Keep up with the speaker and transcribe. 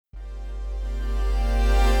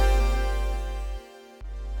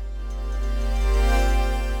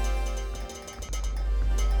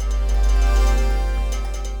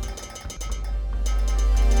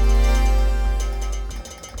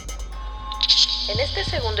En este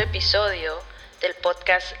segundo episodio del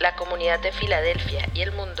podcast La comunidad de Filadelfia y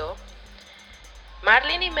el mundo,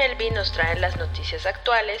 Marlene y Melvin nos traen las noticias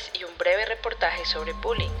actuales y un breve reportaje sobre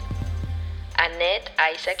bullying. Annette,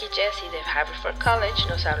 Isaac y Jessie de Haverford College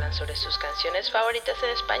nos hablan sobre sus canciones favoritas en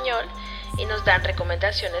español y nos dan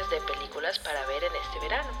recomendaciones de películas para ver en este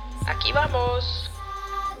verano. ¡Aquí vamos!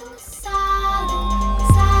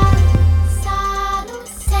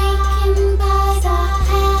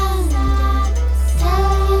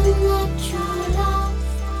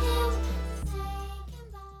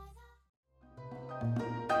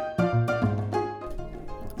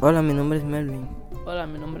 Hola, mi nombre es Melvin. Hola,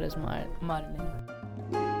 mi nombre es Marlene.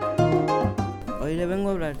 Hoy le vengo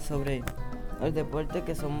a hablar sobre los deportes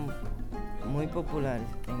que son muy populares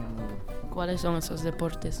en el mundo. ¿Cuáles son esos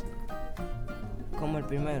deportes? Como el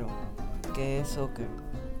primero, que es soccer,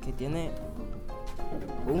 que tiene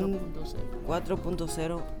un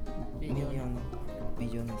 4.0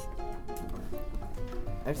 billones.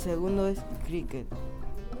 El segundo es cricket,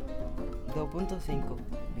 2.5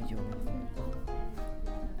 billones.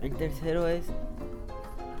 El tercero es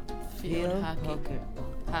field hockey,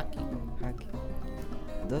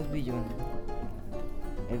 2 billones.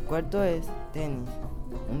 El cuarto es tenis,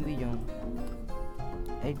 1 billón.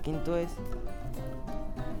 El quinto es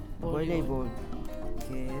voleibol,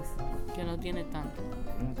 que no tiene tanto.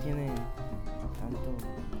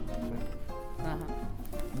 Ajá.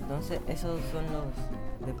 Entonces esos son los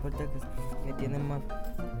deportes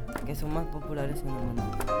que son más populares en el mundo.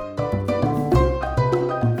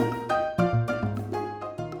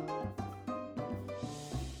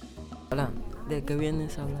 Hola, ¿de qué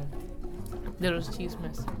vienes a hablar? De los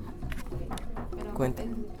chismes. Cuente.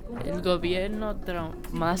 El gobierno Trump,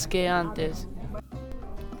 más que antes,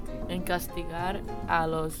 en castigar a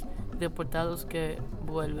los deportados que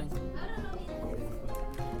vuelven.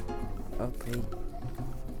 Ok.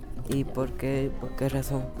 ¿Y por qué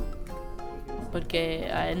razón?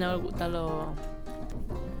 Porque a él no le gustan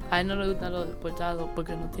los deportados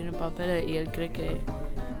porque no tienen papeles y él cree que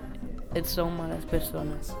son malas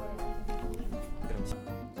personas.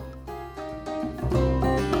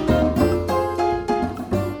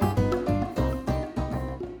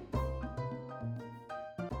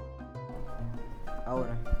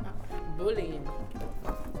 Ahora.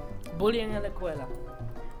 Bullying en la escuela.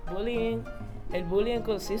 El bullying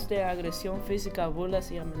consiste en agresión física, burlas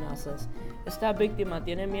y amenazas. Esta víctima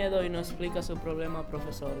tiene miedo y no explica su problema a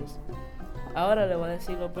profesores. Ahora le voy a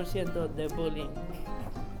decir los % de bullying.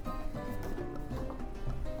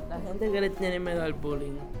 La gente que le tiene miedo al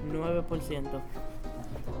bullying, 9%.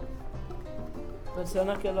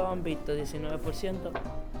 Personas que lo han visto, 19%.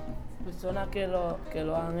 Personas que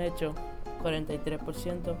lo han hecho,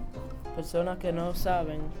 43%. Personas que no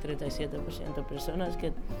saben, 37%. Personas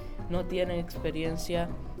que no tienen experiencia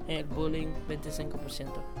en el bullying, 25%.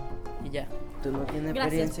 Y ya. Tú no tienes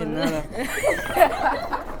experiencia en nada.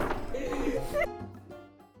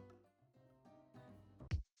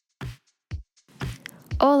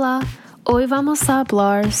 Hola, hoy vamos a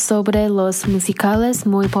hablar sobre los musicales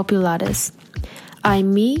muy populares. Hay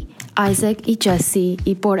me, Isaac y Jessie,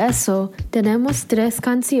 y por eso tenemos 3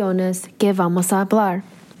 canciones que vamos a hablar.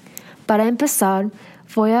 Para empezar,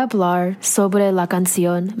 voy a hablar sobre la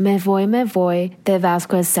canción Me Voy de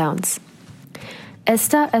Vasquez Sounds.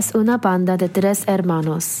 Esta es una banda de 3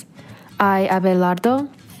 hermanos. Hay Abelardo,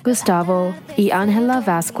 Gustavo y Ángela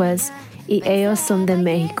Vázquez, y ellos son de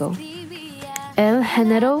México. El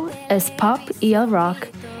género es pop y el rock,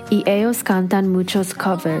 y ellos cantan muchos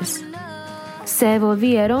covers. Se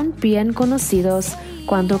volvieron bien conocidos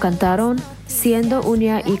cuando cantaron Siendo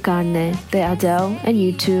uña y carne de Adele en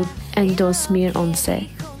YouTube en 2011.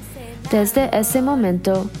 Desde ese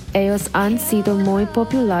momento, ellos han sido muy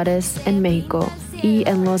populares en México y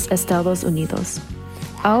en los Estados Unidos.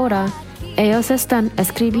 Ahora, ellos están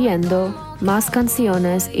escribiendo más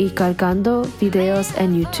canciones y cargando videos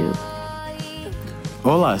en YouTube.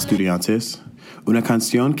 Hola, estudiantes. Una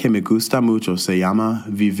canción que me gusta mucho se llama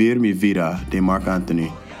Vivir mi vida de Marc Anthony.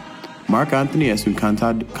 Marc Anthony es un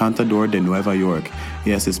cantador de Nueva York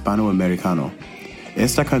y es hispanoamericano.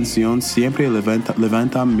 Esta canción siempre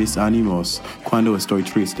levanta mis ánimos cuando estoy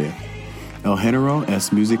triste. El género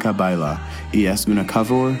es música baila y es una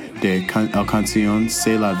cover de la canción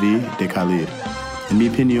C'est la vie de Khalid. En mi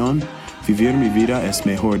opinión, Vivir mi vida es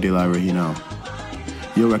mejor de la original.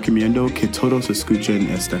 Yo recomiendo que todos escuchen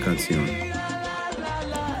esta canción.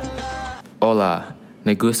 Hola,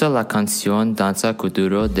 me gusta la canción Danza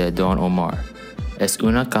Kuduro de Don Omar. Es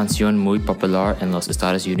una canción muy popular en los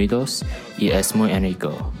Estados Unidos y es muy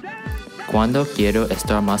enérgico. Cuando quiero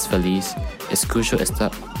estar más feliz, escucho esta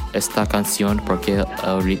esta canción porque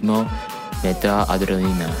el ritmo me da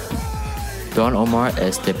adrenalina. Don Omar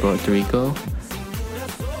es de Puerto Rico,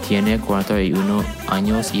 tiene 41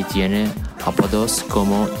 años y tiene apodos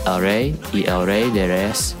como El Rey y El Rey de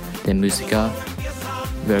Reyes de música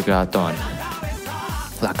reggaeton.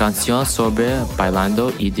 La canción sobre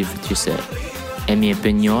bailando y divertirse. En mi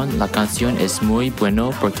opinión, la canción es muy buena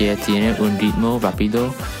porque tiene un ritmo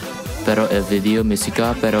rápido, pero el video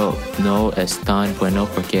musical pero no es tan bueno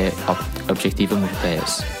porque objetivo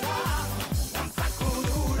mujeres.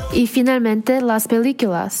 Y finalmente las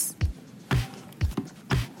películas.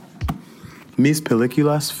 Mis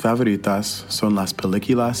películas favoritas son las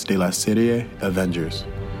películas de la serie Avengers.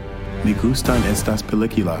 Me gustan estas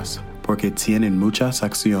películas porque tienen mucha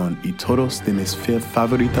acción y todos de mis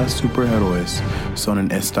favoritas superhéroes son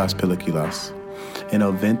en estas películas. En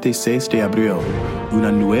el 26 de abril,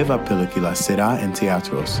 una nueva película será en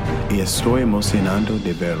teatros y estoy emocionado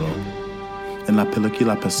de verlo. En la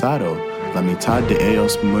película pasada, la mitad de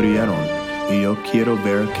ellos murieron y yo quiero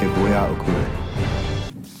ver qué va a ocurrir.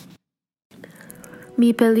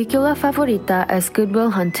 Mi película favorita es Good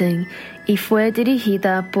Will Hunting y fue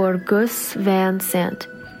dirigida por Gus Van Sant.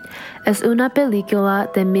 Es una película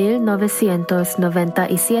de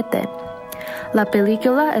 1997. La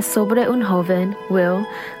película es sobre un joven, Will,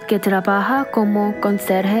 que trabaja como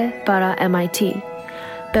conserje para MIT.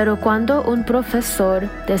 Pero cuando un profesor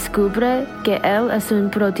descubre que él es un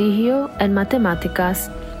prodigio en matemáticas,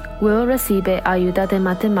 Will recibe ayuda de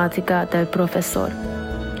matemática del profesor.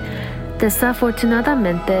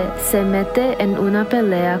 Desafortunadamente, se mete en una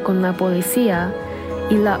pelea con la policía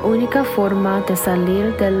y la única forma de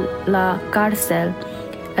salir de la cárcel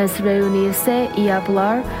es reunirse y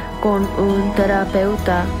hablar con un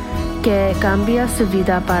terapeuta que cambia su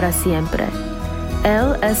vida para siempre.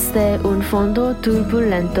 Él es de un fondo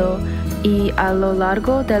turbulento y a lo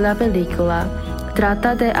largo de la película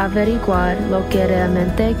trata de averiguar lo que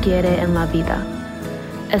realmente quiere en la vida.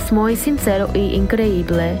 Es muy sincero y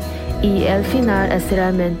increíble y el final es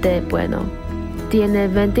realmente bueno. Tiene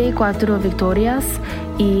 24 victorias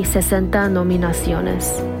y 60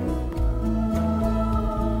 nominaciones.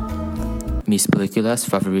 Mis películas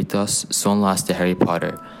favoritas son las de Harry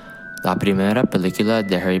Potter. La primera película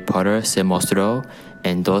de Harry Potter se mostró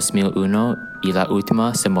en 2001 y la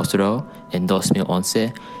última se mostró en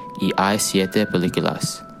 2011 y hay 7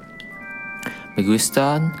 películas. Me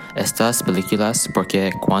gustan estas películas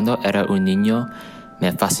porque cuando era un niño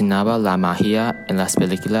me fascinaba la magia en las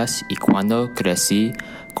películas y cuando crecí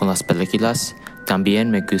con las películas también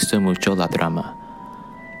me gustó mucho la trama.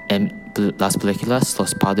 En las películas,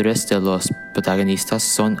 los padres de los protagonistas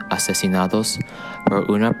son asesinados por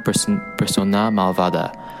una persona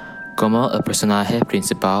malvada. Como el personaje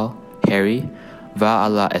principal, Harry, va a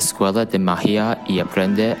la escuela de magia y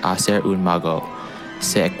aprende a ser un mago.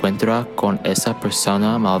 Se encuentra con esa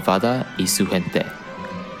persona malvada y su gente.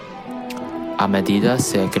 A medida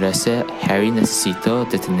que crece, Harry necesita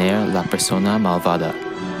detener a la persona malvada.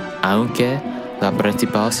 Aunque la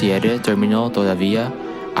principal serie terminó todavía,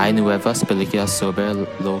 hay nuevas películas sobre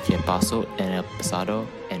lo que pasó en el pasado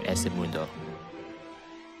en ese mundo.